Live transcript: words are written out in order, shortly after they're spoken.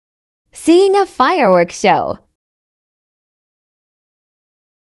seeing a fireworks show.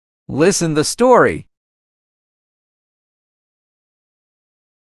 Listen the story.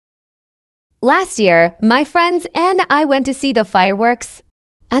 Last year, my friends and I went to see the fireworks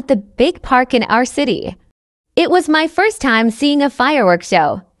at the big park in our city. It was my first time seeing a fireworks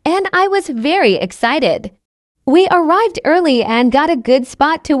show, and I was very excited. We arrived early and got a good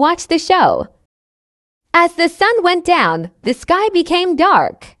spot to watch the show. As the sun went down, the sky became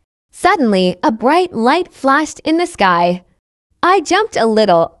dark. Suddenly, a bright light flashed in the sky. I jumped a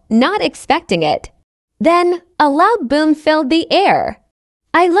little, not expecting it. Then, a loud boom filled the air.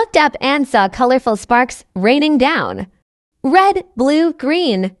 I looked up and saw colorful sparks raining down. Red, blue,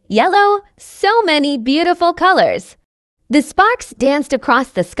 green, yellow, so many beautiful colors. The sparks danced across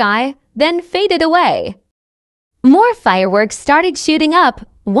the sky, then faded away. More fireworks started shooting up,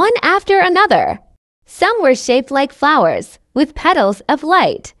 one after another. Some were shaped like flowers, with petals of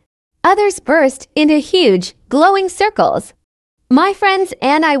light. Others burst into huge, glowing circles. My friends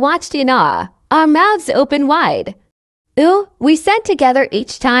and I watched in awe, our mouths open wide. Ooh, we said together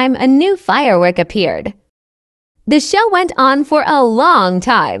each time a new firework appeared. The show went on for a long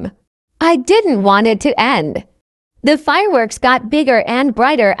time. I didn't want it to end. The fireworks got bigger and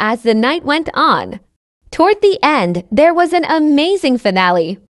brighter as the night went on. Toward the end, there was an amazing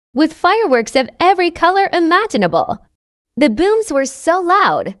finale, with fireworks of every color imaginable. The booms were so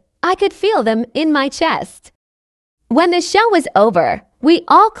loud, I could feel them in my chest. When the show was over, we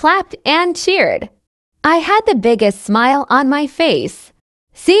all clapped and cheered. I had the biggest smile on my face.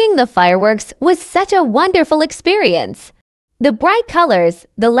 Seeing the fireworks was such a wonderful experience. The bright colors,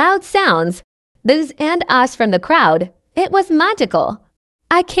 the loud sounds, those and us from the crowd, it was magical.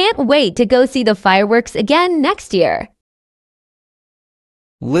 I can't wait to go see the fireworks again next year.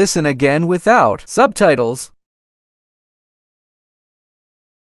 Listen again without subtitles.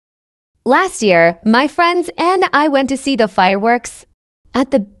 Last year, my friends and I went to see the fireworks at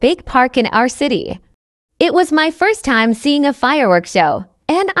the big park in our city. It was my first time seeing a fireworks show,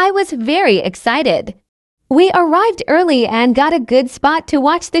 and I was very excited. We arrived early and got a good spot to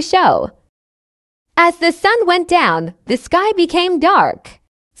watch the show. As the sun went down, the sky became dark.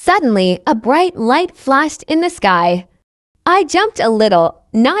 Suddenly, a bright light flashed in the sky. I jumped a little,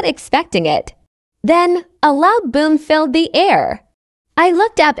 not expecting it. Then, a loud boom filled the air. I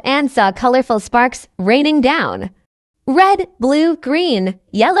looked up and saw colorful sparks raining down. Red, blue, green,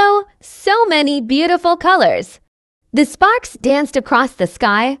 yellow, so many beautiful colors. The sparks danced across the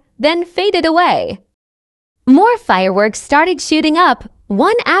sky, then faded away. More fireworks started shooting up,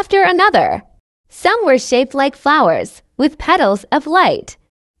 one after another. Some were shaped like flowers, with petals of light.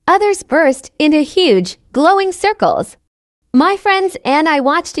 Others burst into huge, glowing circles. My friends and I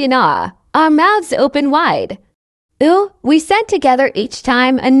watched in awe, our mouths open wide. Ooh, we said together each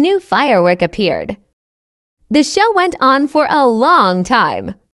time a new firework appeared. The show went on for a long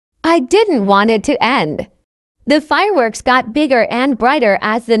time. I didn't want it to end. The fireworks got bigger and brighter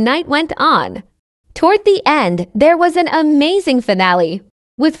as the night went on. Toward the end, there was an amazing finale,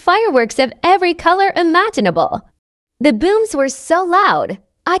 with fireworks of every color imaginable. The booms were so loud,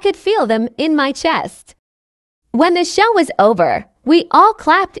 I could feel them in my chest. When the show was over, we all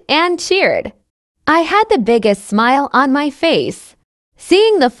clapped and cheered. I had the biggest smile on my face.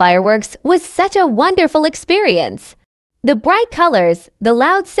 Seeing the fireworks was such a wonderful experience. The bright colors, the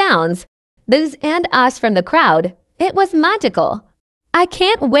loud sounds, those and us from the crowd, it was magical. I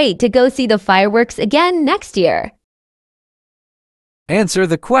can't wait to go see the fireworks again next year. Answer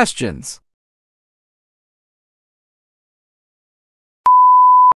the questions.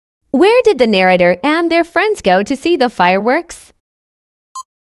 Where did the narrator and their friends go to see the fireworks?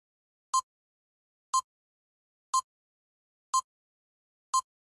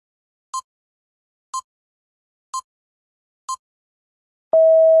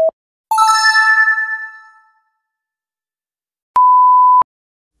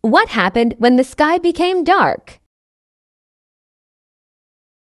 What happened when the sky became dark?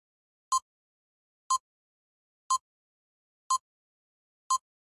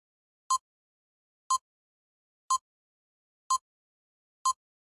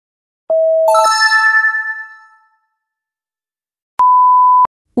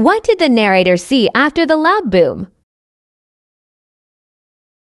 What did the narrator see after the loud boom?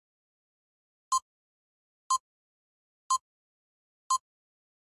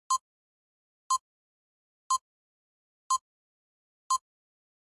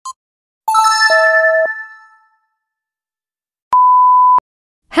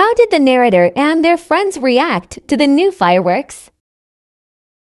 How did the narrator and their friends react to the new fireworks?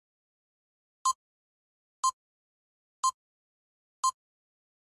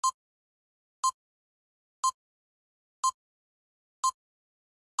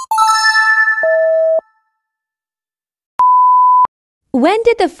 When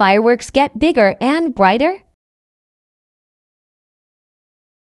did the fireworks get bigger and brighter?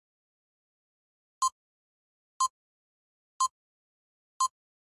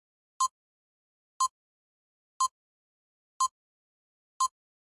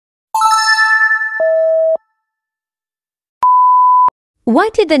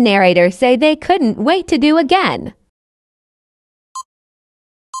 What did the narrator say they couldn't wait to do again?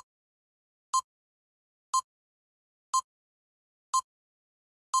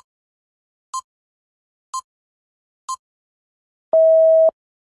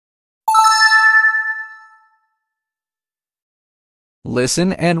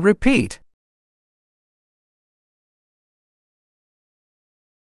 Listen and repeat.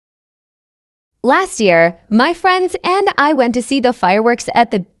 Last year, my friends and I went to see the fireworks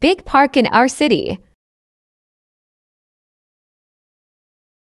at the big park in our city.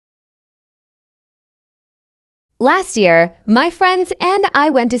 Last year, my friends and I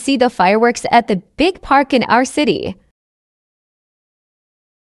went to see the fireworks at the big park in our city.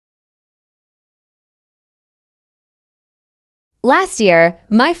 Last year,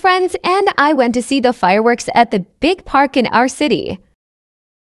 my friends and I went to see the fireworks at the big park in our city.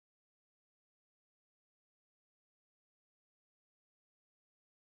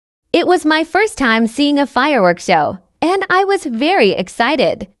 It was my first time seeing a fireworks show, and I was very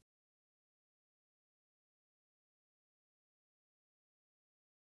excited.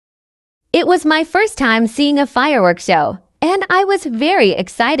 It was my first time seeing a fireworks show, and I was very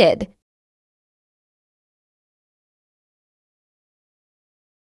excited.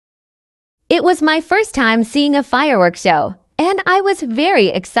 It was my first time seeing a fireworks show, and I was very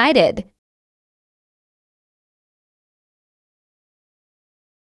excited.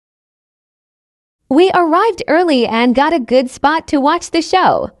 We arrived early and got a good spot to watch the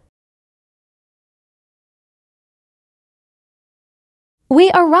show.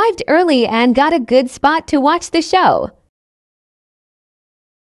 We arrived early and got a good spot to watch the show.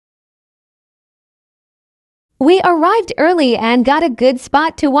 We arrived early and got a good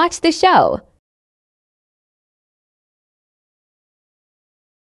spot to watch the show.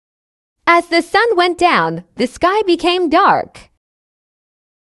 As the sun went down, the sky became dark.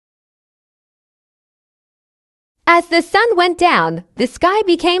 As the sun went down, the sky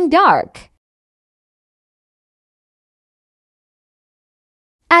became dark.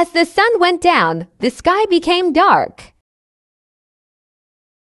 As the sun went down, the sky became dark.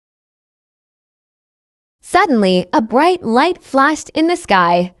 Suddenly, a bright light flashed in the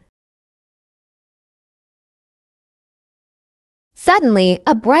sky. Suddenly,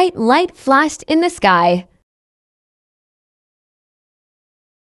 a bright light flashed in the sky.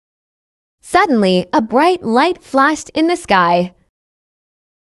 Suddenly, a bright light flashed in the sky.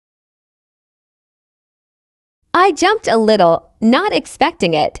 I jumped a little, not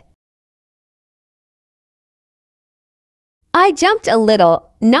expecting it. I jumped a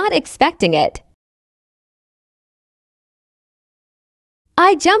little, not expecting it.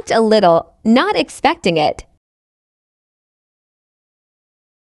 I jumped a little, not expecting it.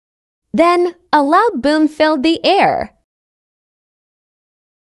 Then, a loud boom filled the air.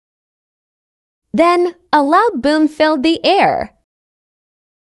 Then, a loud boom filled the air.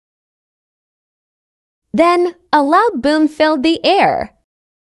 Then, a loud boom filled the air.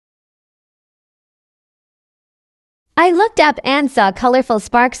 I looked up and saw colorful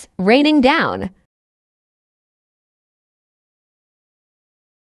sparks raining down.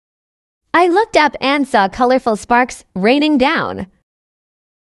 I looked up and saw colorful sparks raining down.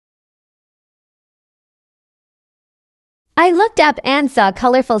 I looked up and saw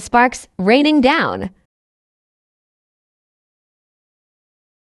colorful sparks raining down.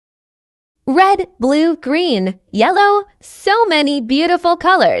 Red, blue, green, yellow, so many beautiful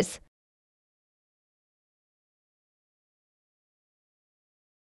colors.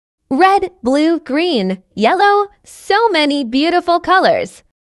 Red, blue, green, yellow, so many beautiful colors.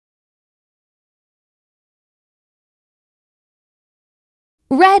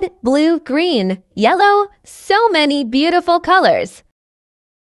 Red, blue, green, yellow, so many beautiful colors.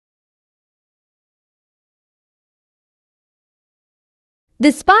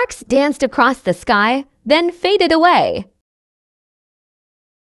 The sparks danced across the sky, then faded away.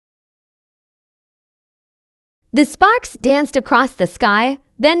 The sparks danced across the sky,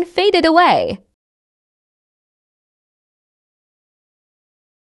 then faded away.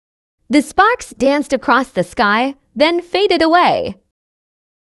 The sparks danced across the sky, then faded away.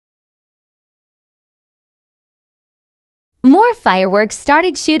 More fireworks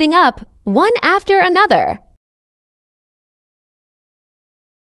started shooting up, one after another.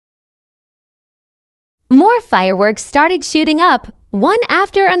 More fireworks started shooting up, one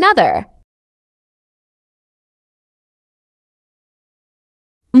after another.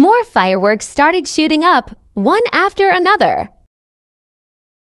 More fireworks started shooting up, one after another.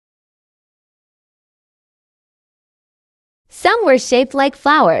 Some were shaped like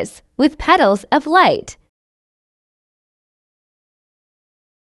flowers, with petals of light.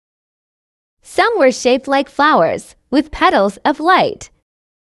 Some were shaped like flowers, with petals of light.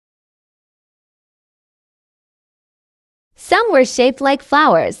 Some were shaped like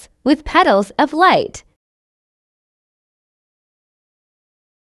flowers, with petals of light.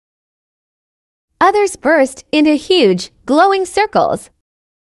 Others burst into huge, glowing circles.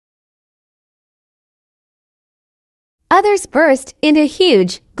 Others burst into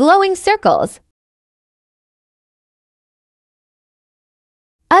huge, glowing circles.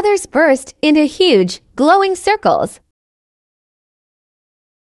 Others burst into huge, glowing circles.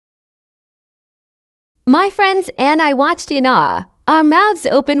 My friends and I watched in awe, our mouths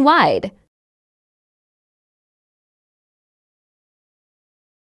open wide.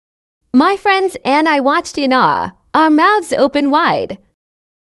 My friends and I watched in awe, our mouths open wide.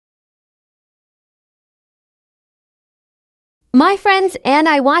 My friends and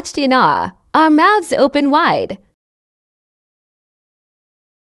I watched in awe, our mouths open wide.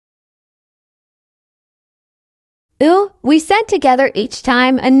 Ooh, we said together each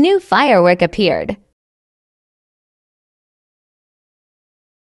time a new firework appeared.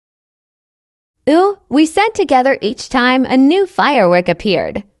 Ooh, we said together each time a new firework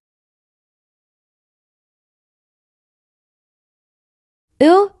appeared.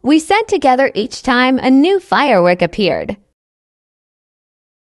 Ooh, we said together each time a new firework appeared.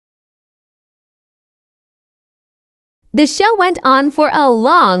 The show went on for a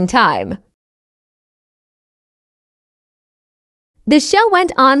long time. The show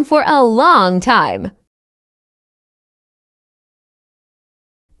went on for a long time.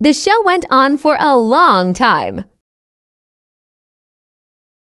 The show went on for a long time.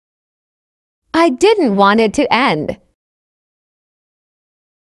 I didn't want it to end.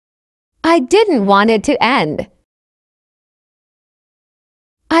 I didn't want it to end.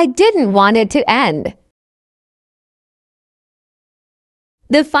 I didn't want it to end.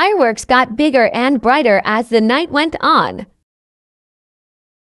 The fireworks got bigger and brighter as the night went on.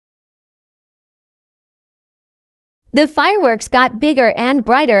 The fireworks got bigger and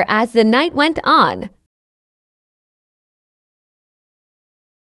brighter as the night went on.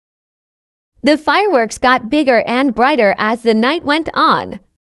 The fireworks got bigger and brighter as the night went on.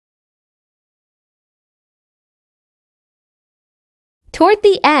 Toward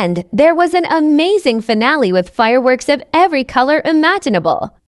the end, there was an amazing finale with fireworks of every color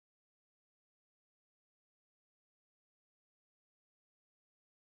imaginable.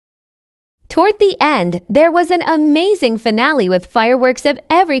 Toward the end, there was an amazing finale with fireworks of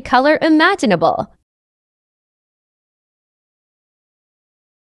every color imaginable.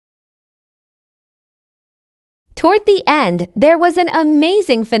 Toward the end, there was an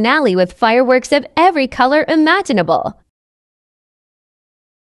amazing finale with fireworks of every color imaginable.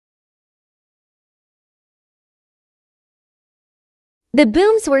 The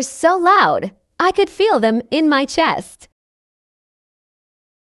booms were so loud, I could feel them in my chest.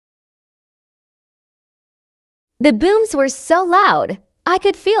 The booms were so loud, I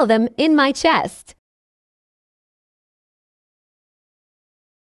could feel them in my chest.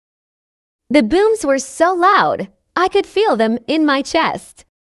 The booms were so loud, I could feel them in my chest.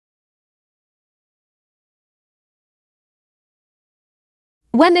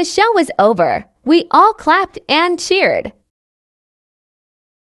 When the show was over, we all clapped and cheered.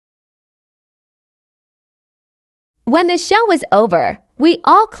 When the show was over, we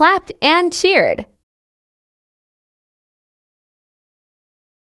all clapped and cheered.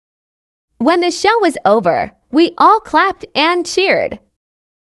 When the show was over, we all clapped and cheered.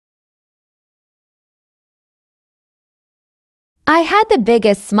 I had the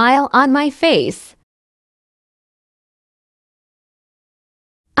biggest smile on my face.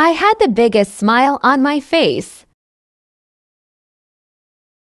 I had the biggest smile on my face.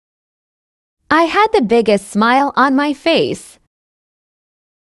 I had the biggest smile on my face.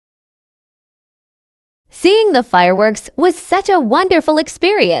 Seeing the fireworks was such a wonderful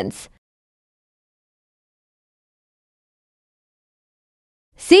experience.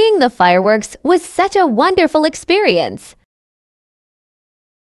 Seeing the fireworks was such a wonderful experience.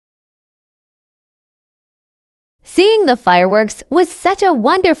 Seeing the fireworks was such a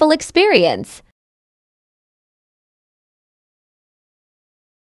wonderful experience.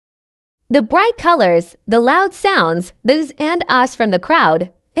 The bright colors, the loud sounds, the and us from the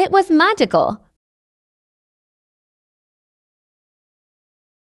crowd, it was magical.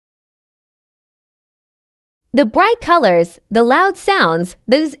 The bright colors, the loud sounds,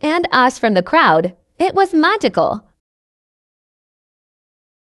 those and us from the crowd, it was magical.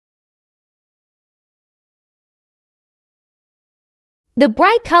 The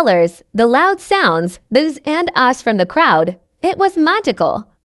bright colors, the loud sounds, those and us from the crowd, it was magical.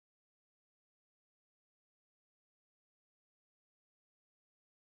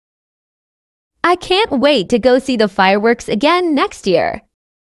 I can't wait to go see the fireworks again next year.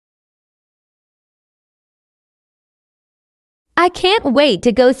 I can't wait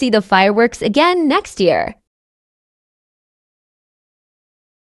to go see the fireworks again next year.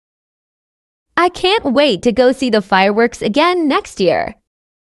 I can't wait to go see the fireworks again next year.